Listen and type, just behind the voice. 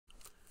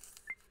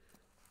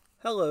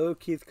Hello,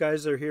 Keith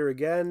Kaiser here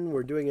again.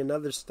 We're doing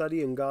another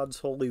study in God's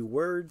Holy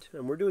Word,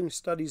 and we're doing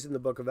studies in the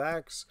book of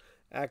Acts.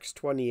 Acts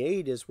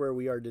 28 is where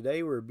we are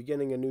today. We're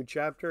beginning a new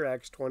chapter,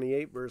 Acts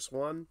 28, verse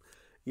 1.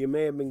 You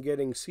may have been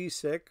getting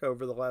seasick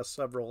over the last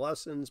several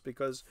lessons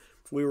because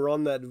we were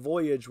on that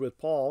voyage with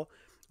Paul,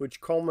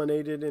 which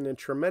culminated in a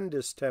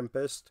tremendous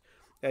tempest,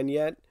 and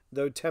yet,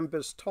 though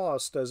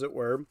tempest-tossed, as it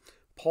were,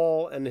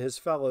 Paul and his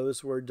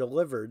fellows were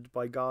delivered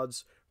by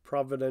God's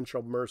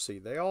providential mercy.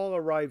 They all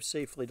arrived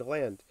safely to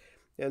land.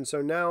 And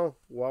so now,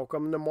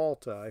 welcome to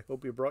Malta. I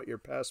hope you brought your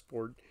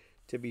passport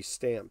to be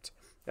stamped.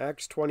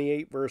 Acts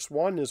 28 verse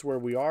 1 is where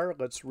we are.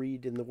 Let's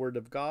read in the Word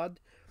of God.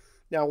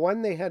 Now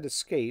when they had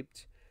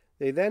escaped,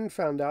 they then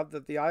found out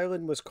that the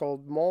island was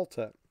called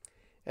Malta.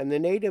 And the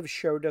natives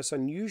showed us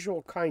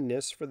unusual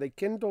kindness, for they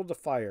kindled a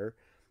fire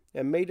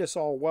and made us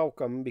all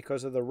welcome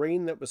because of the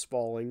rain that was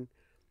falling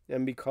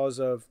and because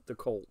of the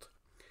cold.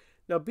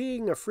 Now,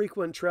 being a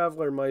frequent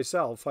traveler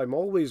myself, I'm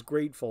always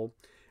grateful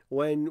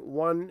when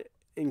one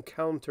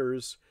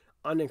encounters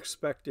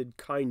unexpected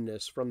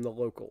kindness from the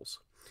locals.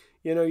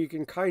 You know, you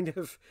can kind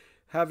of,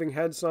 having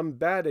had some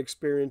bad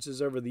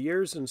experiences over the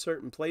years in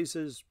certain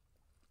places,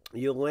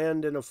 you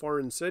land in a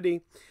foreign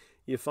city,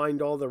 you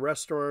find all the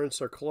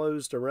restaurants are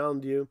closed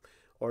around you,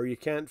 or you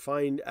can't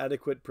find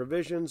adequate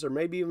provisions, or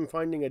maybe even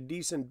finding a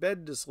decent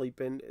bed to sleep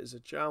in is a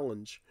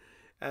challenge.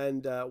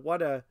 And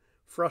what a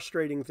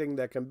frustrating thing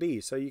that can be.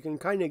 So you can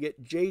kind of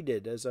get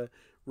jaded as a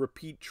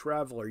repeat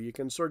traveler. You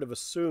can sort of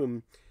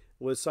assume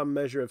with some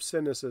measure of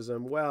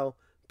cynicism, well,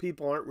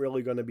 people aren't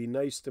really going to be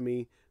nice to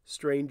me.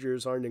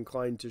 Strangers aren't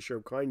inclined to show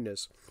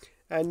kindness.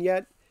 And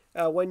yet,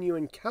 when you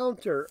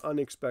encounter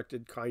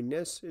unexpected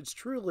kindness, it's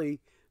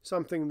truly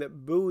something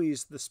that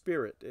buoys the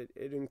spirit.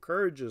 It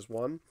encourages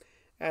one,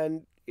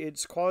 and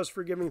it's cause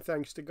for giving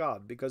thanks to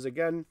God. Because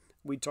again,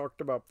 we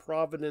talked about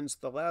providence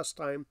the last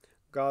time,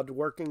 God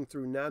working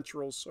through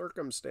natural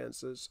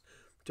circumstances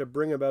to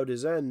bring about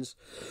his ends.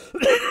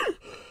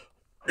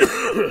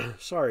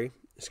 Sorry,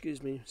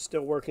 excuse me,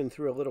 still working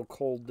through a little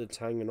cold that's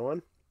hanging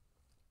on.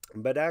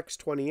 But Acts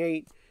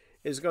 28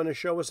 is going to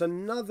show us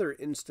another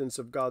instance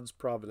of God's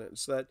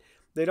providence, that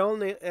they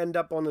don't end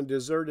up on a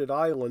deserted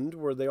island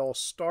where they all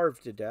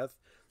starve to death.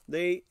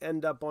 They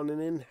end up on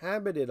an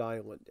inhabited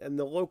island, and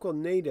the local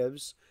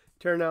natives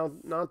turn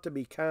out not to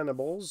be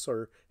cannibals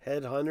or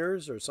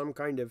headhunters or some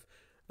kind of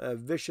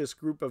vicious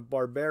group of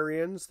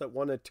barbarians that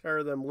want to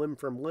tear them limb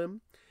from limb.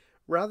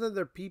 Rather,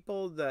 they're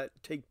people that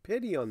take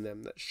pity on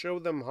them, that show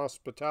them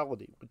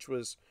hospitality, which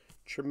was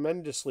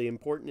tremendously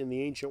important in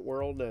the ancient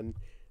world and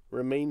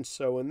remains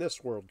so in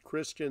this world.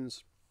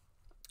 Christians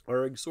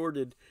are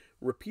exhorted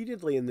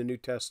repeatedly in the New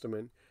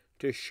Testament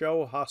to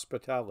show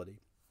hospitality,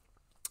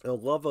 a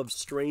love of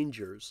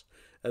strangers,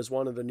 as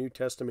one of the New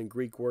Testament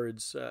Greek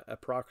words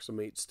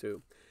approximates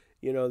to.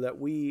 You know, that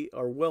we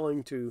are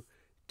willing to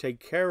take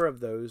care of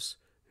those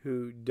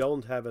who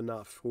don't have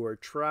enough, who are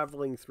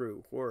traveling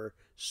through, who are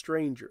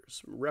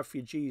strangers,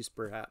 refugees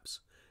perhaps,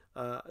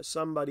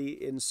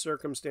 somebody in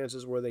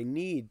circumstances where they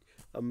need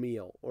a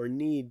meal or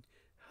need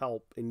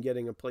help in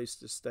getting a place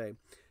to stay.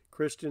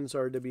 Christians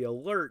are to be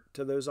alert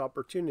to those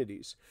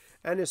opportunities.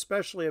 And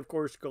especially, of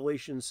course,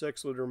 Galatians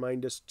 6 would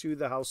remind us to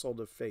the household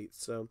of faith.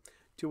 So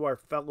to our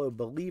fellow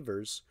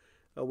believers,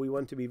 we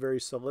want to be very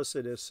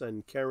solicitous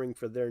and caring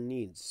for their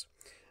needs.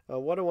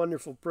 What a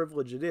wonderful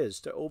privilege it is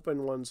to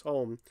open one's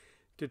home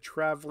to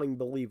traveling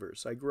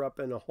believers. I grew up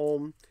in a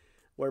home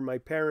where my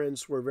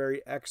parents were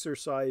very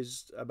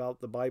exercised about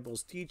the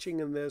Bible's teaching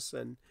in this,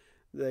 and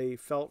they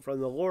felt from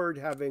the Lord,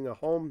 having a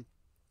home,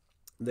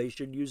 they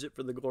should use it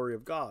for the glory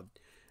of God.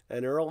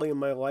 And early in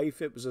my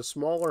life, it was a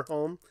smaller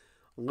home.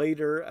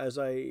 Later, as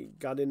I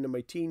got into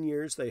my teen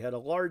years, they had a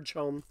large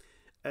home.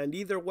 And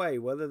either way,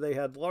 whether they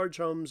had large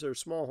homes or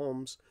small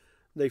homes,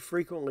 they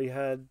frequently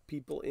had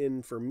people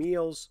in for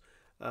meals.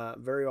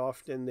 Very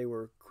often they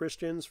were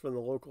Christians from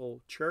the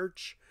local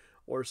church,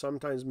 or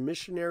sometimes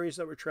missionaries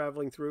that were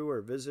traveling through,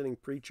 or visiting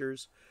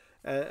preachers.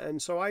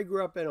 And so I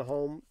grew up in a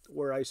home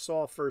where I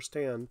saw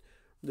firsthand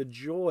the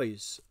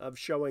joys of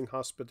showing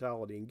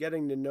hospitality and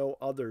getting to know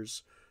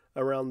others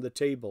around the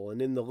table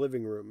and in the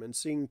living room, and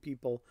seeing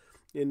people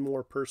in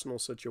more personal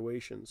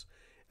situations.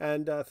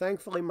 And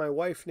thankfully, my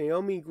wife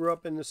Naomi grew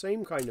up in the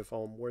same kind of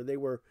home where they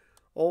were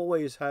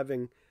always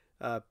having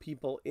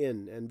people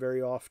in, and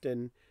very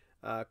often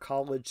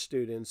college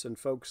students and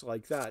folks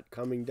like that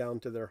coming down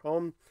to their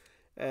home,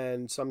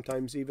 and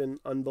sometimes even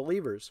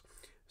unbelievers.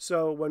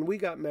 So when we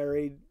got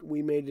married,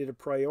 we made it a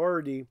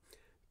priority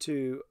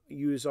to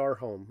use our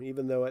home,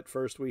 even though at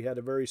first we had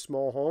a very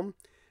small home,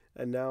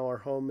 and now our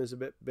home is a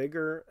bit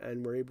bigger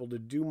and we're able to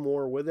do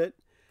more with it.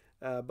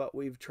 But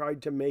we've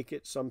tried to make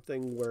it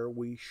something where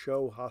we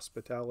show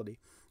hospitality.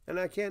 And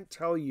I can't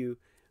tell you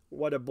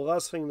what a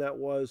blessing that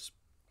was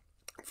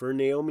for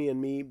Naomi and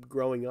me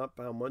growing up,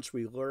 how much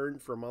we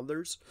learned from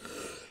others,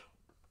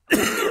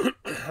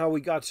 how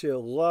we got to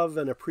love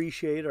and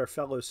appreciate our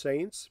fellow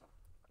saints,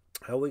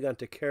 how we got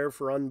to care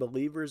for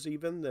unbelievers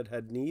even that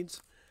had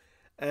needs,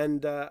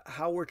 and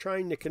how we're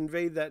trying to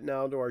convey that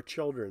now to our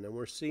children, and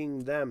we're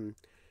seeing them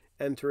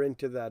enter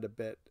into that a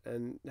bit,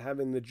 and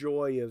having the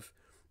joy of,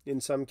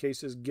 in some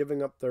cases,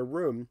 giving up their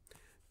room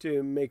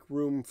to make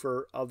room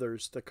for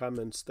others to come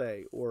and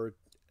stay, or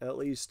at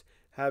least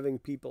having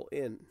people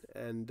in.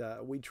 And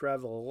we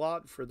travel a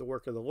lot for the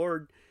work of the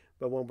Lord,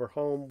 but when we're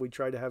home, we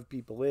try to have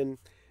people in.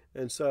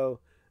 And so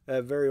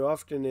very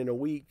often in a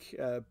week,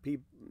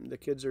 the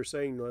kids are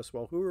saying to us,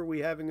 well, who are we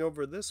having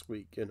over this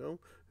week?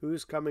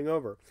 Who's coming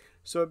over?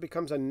 So it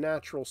becomes a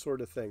natural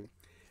sort of thing.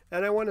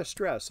 And I want to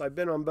stress, I've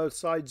been on both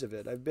sides of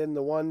it. I've been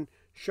the one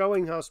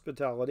showing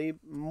hospitality.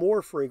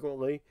 More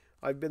frequently,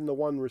 I've been the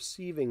one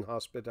receiving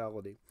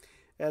hospitality.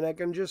 And I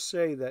can just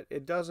say that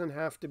it doesn't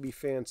have to be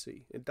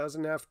fancy. It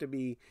doesn't have to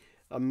be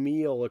a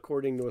meal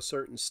according to a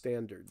certain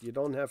standard. You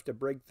don't have to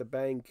break the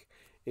bank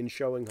in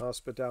showing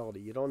hospitality.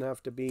 You don't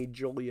have to be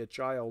Julia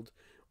Child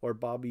or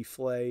Bobby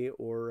Flay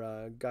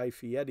or Guy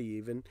Fieri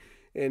even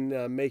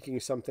in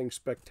making something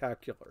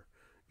spectacular.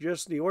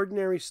 Just the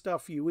ordinary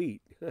stuff you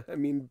eat. I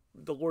mean,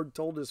 the Lord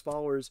told his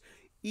followers,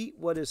 eat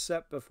what is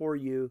set before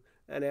you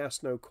and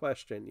ask no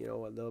question.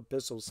 The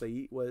epistles say,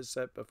 eat what is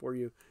set before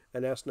you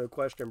and ask no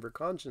question for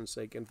conscience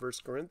sake in 1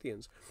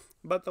 Corinthians.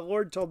 But the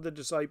Lord told the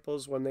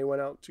disciples when they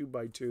went out 2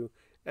 by 2,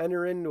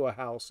 enter into a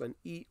house and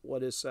eat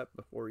what is set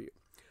before you.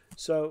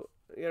 So,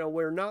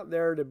 we're not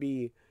there to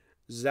be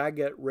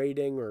Zagat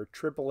rating or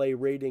AAA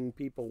rating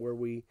people where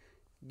we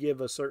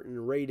give a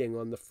certain rating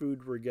on the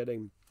food we're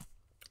getting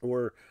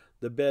or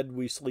the bed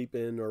we sleep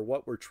in or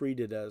what we're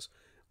treated as.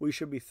 We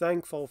should be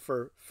thankful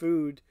for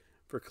food,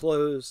 for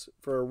clothes,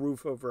 for a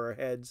roof over our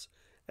heads,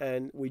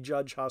 and we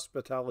judge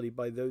hospitality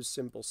by those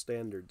simple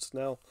standards.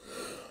 Now,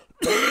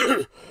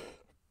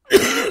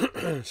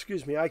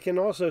 excuse me, I can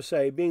also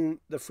say, being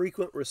the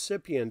frequent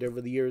recipient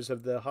over the years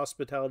of the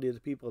hospitality of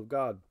the people of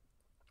God,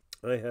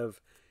 I have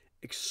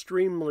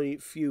extremely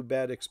few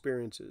bad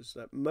experiences.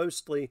 That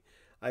mostly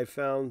I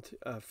found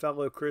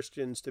fellow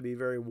Christians to be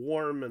very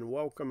warm and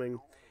welcoming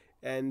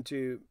and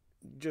to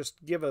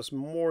just give us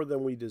more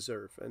than we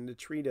deserve and to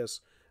treat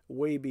us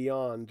way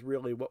beyond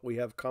really what we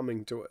have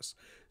coming to us.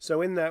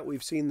 So in that,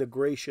 we've seen the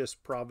gracious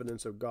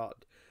providence of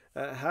God.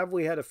 Have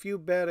we had a few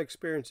bad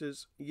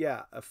experiences?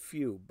 Yeah, a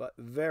few, but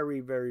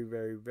very, very,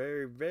 very,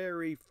 very,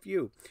 very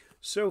few.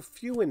 So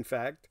few, in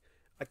fact,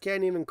 I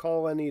can't even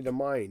call any to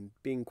mind,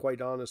 being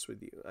quite honest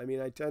with you. I mean,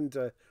 I tend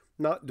to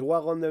not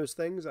dwell on those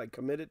things. I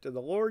commit it to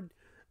the Lord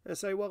and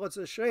say, well, it's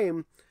a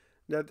shame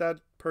that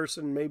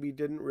person maybe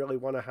didn't really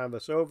want to have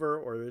us over,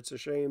 or it's a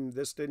shame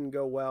this didn't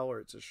go well, or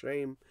it's a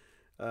shame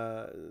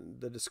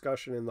the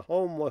discussion in the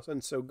home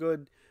wasn't so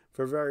good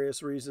for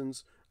various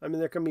reasons. I mean,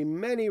 there can be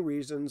many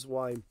reasons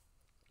why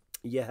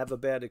you have a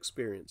bad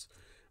experience,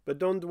 but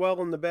don't dwell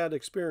on the bad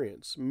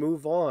experience.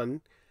 Move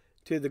on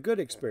to the good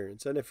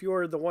experience. And if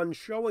you're the one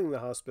showing the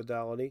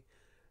hospitality,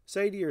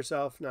 say to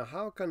yourself, now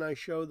how can I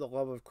show the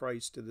love of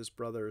Christ to this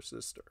brother or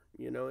sister?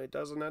 It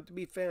doesn't have to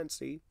be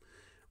fancy,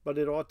 but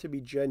it ought to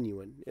be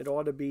genuine. It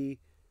ought to be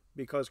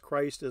because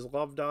Christ has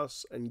loved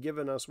us and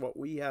given us what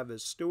we have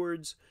as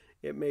stewards.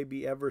 It may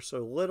be ever so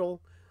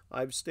little.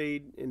 I've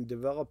stayed in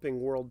developing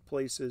world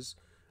places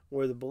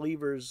where the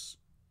believers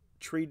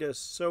treat us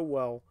so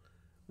well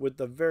with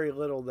the very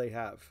little they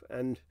have.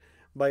 And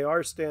by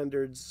our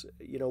standards,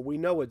 we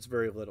know it's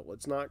very little.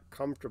 It's not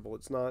comfortable.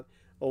 It's not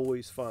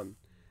always fun.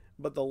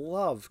 But the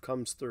love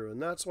comes through,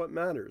 and that's what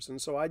matters.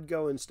 And so I'd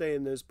go and stay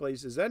in those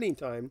places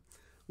anytime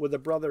with a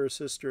brother or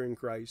sister in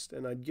Christ,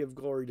 and I'd give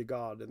glory to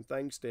God and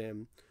thanks to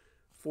him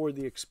for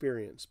the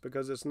experience,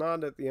 because it's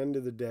not at the end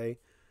of the day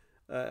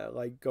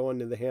like going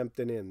to the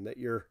Hampton Inn that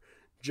you're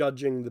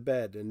judging the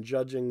bed and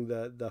judging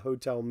the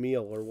hotel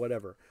meal or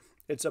whatever.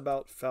 It's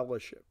about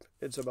fellowship.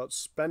 It's about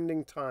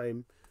spending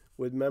time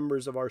with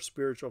members of our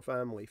spiritual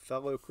family,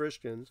 fellow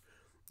Christians,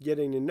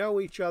 getting to know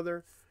each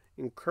other,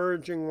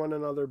 encouraging one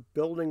another,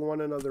 building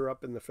one another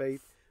up in the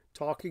faith,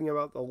 talking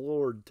about the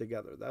Lord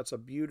together. That's a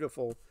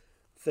beautiful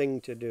thing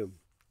to do.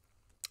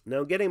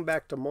 Now, getting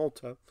back to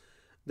Malta,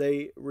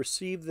 they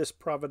received this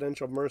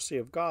providential mercy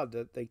of God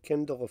that they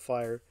kindled a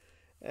fire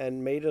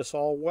and made us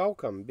all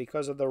welcome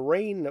because of the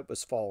rain that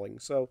was falling.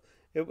 So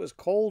it was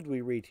cold,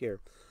 we read here.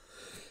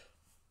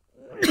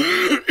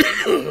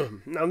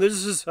 Now,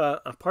 this is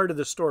a part of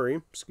the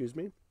story,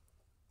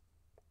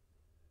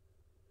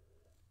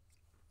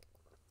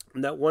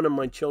 that one of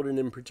my children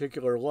in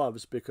particular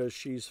loves because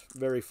she's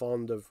very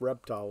fond of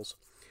reptiles.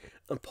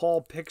 And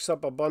Paul picks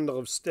up a bundle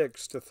of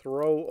sticks to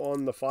throw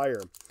on the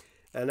fire,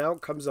 and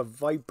out comes a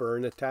viper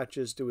and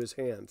attaches to his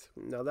hand.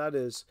 Now, that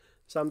is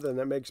something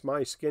that makes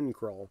my skin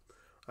crawl.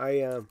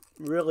 I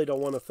really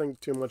don't want to think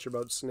too much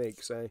about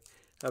snakes. I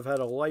have had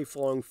a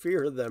lifelong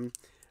fear of them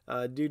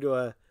due to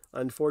an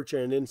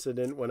unfortunate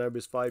incident when I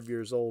was 5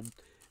 years old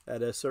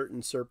at a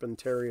certain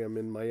serpentarium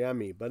in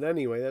Miami. But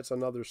anyway, that's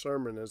another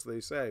sermon, as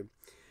they say.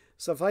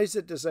 Suffice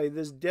it to say,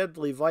 this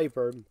deadly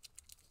viper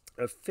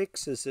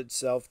affixes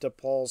itself to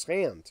Paul's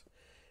hand.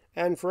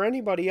 And for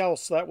anybody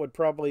else, that would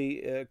probably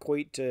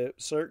equate to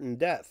certain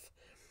death.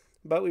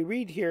 But we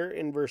read here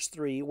in verse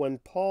 3, when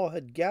Paul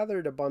had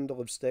gathered a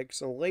bundle of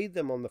sticks and laid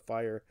them on the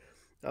fire,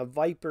 a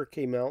viper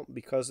came out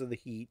because of the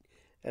heat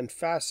and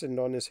fastened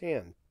on his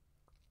hand.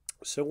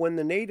 So when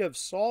the natives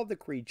saw the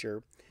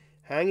creature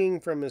hanging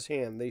from his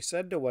hand, they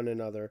said to one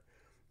another,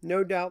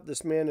 "No doubt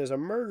this man is a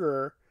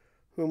murderer,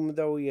 whom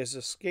though he has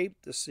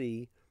escaped the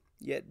sea,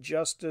 yet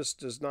justice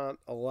does not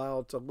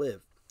allow to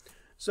live."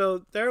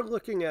 So they're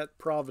looking at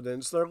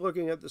providence, they're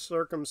looking at the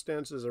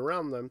circumstances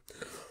around them,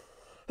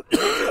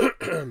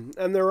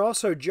 and they're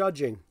also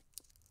judging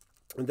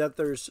that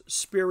there's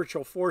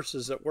spiritual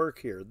forces at work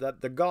here, that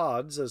the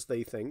gods, as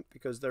they think,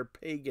 because they're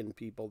pagan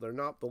people, they're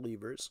not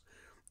believers,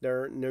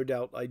 they're no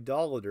doubt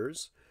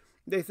idolaters,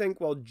 they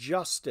think, well,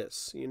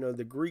 justice,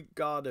 the Greek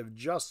god of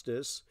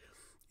justice,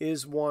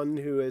 is one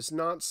who has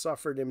not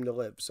suffered him to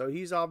live. So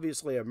he's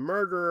obviously a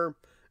murderer.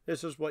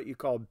 This is what you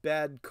call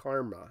bad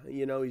karma.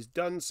 He's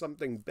done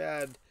something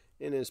bad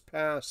in his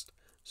past,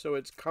 so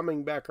it's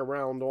coming back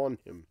around on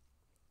him.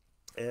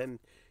 And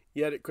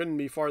yet it couldn't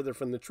be farther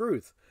from the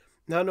truth.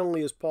 Not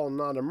only is Paul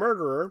not a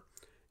murderer,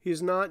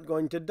 he's not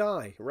going to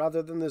die.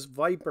 Rather than this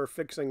viper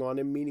fixing on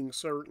him, meaning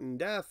certain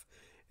death,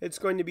 it's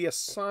going to be a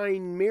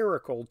sign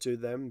miracle to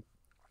them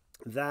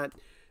that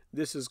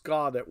this is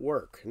God at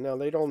work. Now,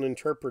 they don't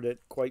interpret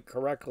it quite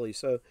correctly.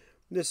 So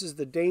this is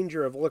the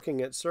danger of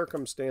looking at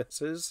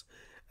circumstances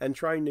and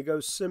trying to go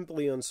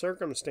simply on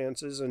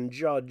circumstances and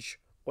judge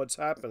what's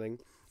happening,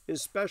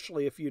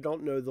 especially if you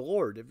don't know the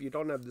Lord, if you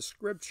don't have the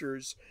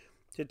scriptures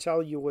to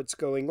tell you what's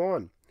going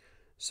on.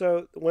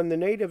 So when the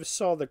natives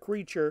saw the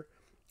creature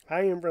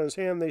hanging from his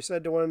hand, they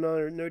said to one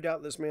another, "No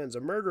doubt this man's a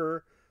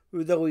murderer,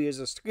 who though he has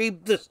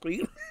escaped the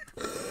sea,"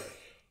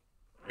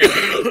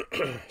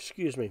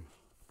 excuse me,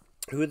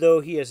 "who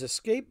though he has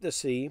escaped the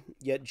sea,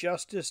 yet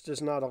justice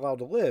does not allow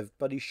to live.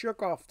 But he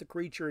shook off the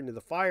creature into the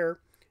fire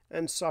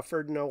and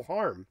suffered no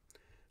harm."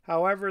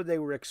 However, they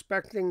were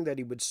expecting that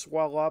he would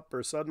swell up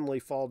or suddenly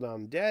fall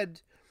down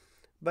dead.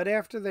 But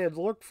after they had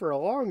looked for a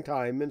long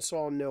time and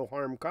saw no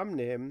harm come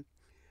to him,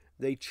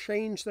 they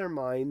changed their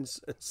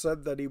minds and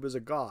said that he was a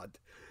god.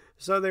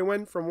 So they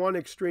went from one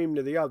extreme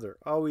to the other.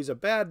 Oh, he's a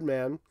bad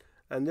man,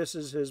 and this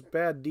is his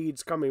bad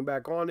deeds coming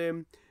back on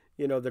him.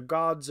 The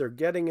gods are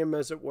getting him,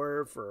 as it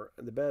were, for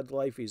the bad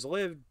life he's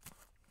lived.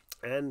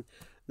 And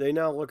they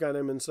now look at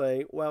him and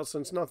say, well,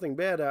 since nothing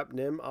bad happened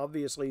to him,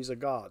 obviously he's a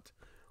god.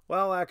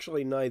 Well,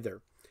 actually,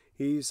 neither.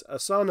 He's a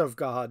son of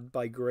God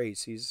by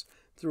grace. He's,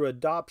 through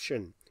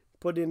adoption,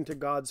 put into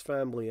God's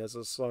family as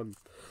a son.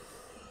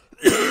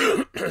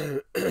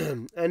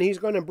 And he's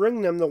going to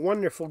bring them the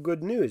wonderful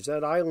good news.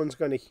 That island's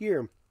going to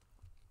hear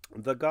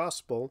the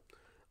gospel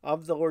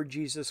of the Lord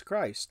Jesus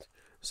Christ.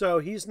 So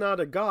he's not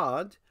a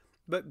god,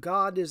 but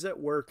God is at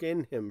work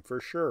in him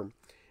for sure.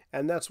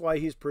 And that's why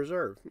he's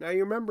preserved. Now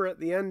you remember at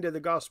the end of the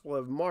Gospel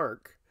of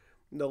Mark,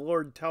 the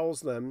Lord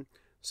tells them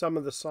some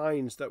of the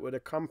signs that would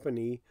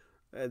accompany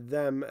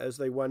them as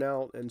they went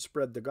out and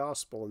spread the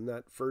gospel in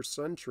that first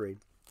century.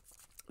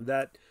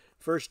 That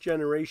first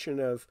generation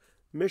of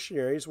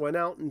missionaries went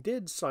out and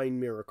did sign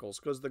miracles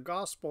because the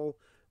gospel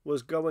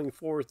was going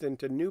forth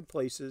into new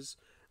places,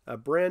 a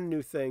brand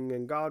new thing,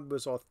 and God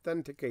was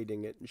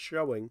authenticating it and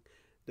showing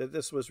that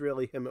this was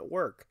really him at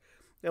work.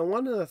 And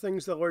one of the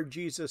things the Lord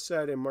Jesus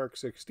said in Mark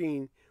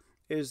 16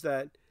 is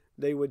that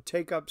they would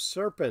take up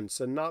serpents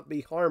and not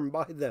be harmed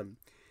by them.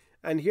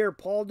 And here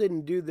Paul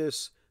didn't do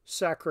this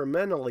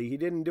sacramentally. He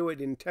didn't do it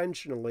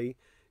intentionally,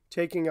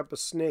 taking up a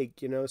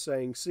snake,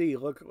 saying, "See,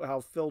 look how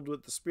filled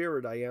with the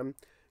Spirit I am,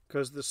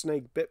 because the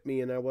snake bit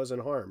me and I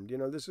wasn't harmed."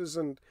 This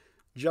isn't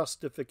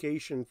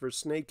justification for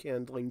snake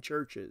handling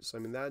churches. I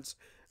mean, that's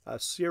a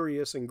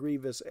serious and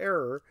grievous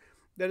error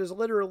that has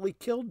literally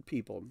killed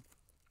people.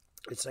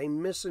 It's a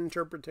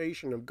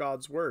misinterpretation of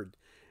God's word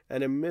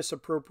and a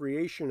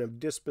misappropriation of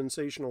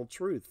dispensational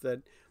truth,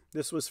 that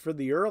this was for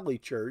the early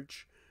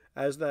church.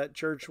 As that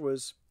church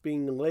was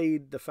being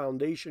laid, the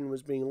foundation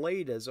was being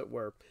laid, as it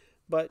were.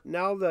 But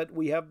now that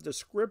we have the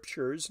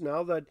scriptures,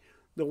 now that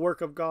the work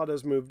of God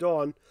has moved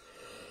on,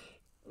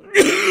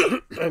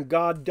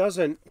 God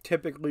doesn't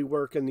typically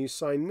work in these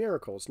sign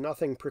miracles.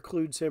 Nothing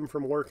precludes him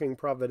from working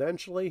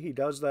providentially. He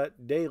does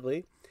that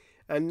daily.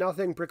 And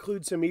nothing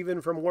precludes him even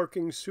from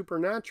working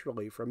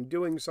supernaturally, from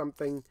doing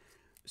something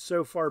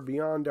so far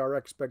beyond our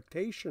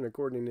expectation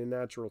according to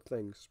natural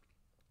things.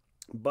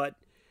 But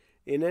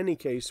in any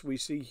case, we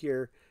see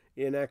here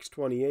in Acts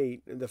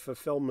 28 the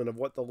fulfillment of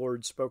what the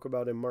Lord spoke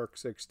about in Mark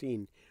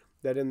 16,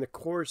 that in the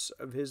course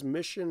of his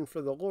mission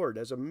for the Lord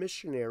as a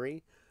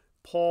missionary,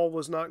 Paul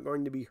was not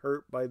going to be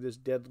hurt by this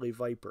deadly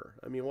viper.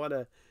 I mean, what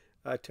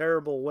a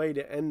terrible way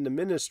to end the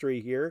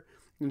ministry here.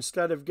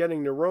 Instead of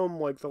getting to Rome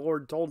like the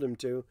Lord told him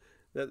to,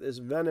 that this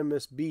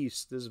venomous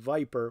beast, this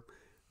viper,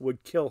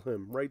 would kill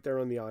him right there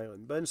on the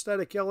island. But instead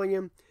of killing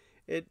him,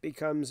 it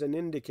becomes an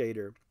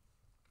indicator.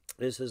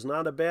 This is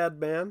not a bad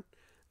man.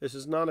 This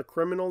is not a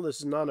criminal. This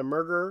is not a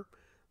murderer.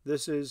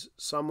 This is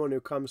someone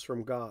who comes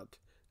from God.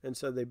 And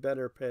so they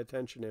better pay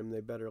attention to him. They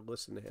better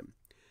listen to him.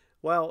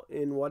 Well,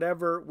 in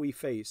whatever we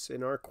face,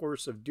 in our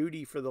course of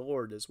duty for the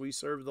Lord, as we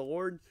serve the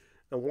Lord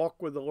and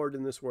walk with the Lord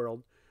in this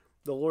world,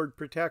 the Lord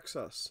protects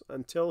us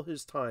until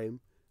his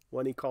time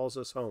when he calls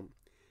us home.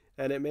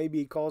 And it may be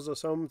he calls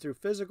us home through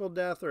physical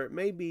death, or it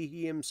may be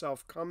he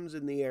himself comes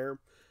in the air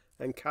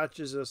and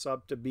catches us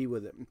up to be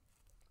with him.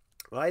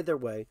 Either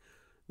way,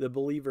 the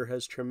believer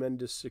has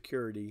tremendous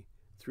security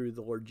through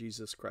the Lord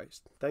Jesus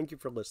Christ. Thank you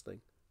for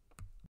listening.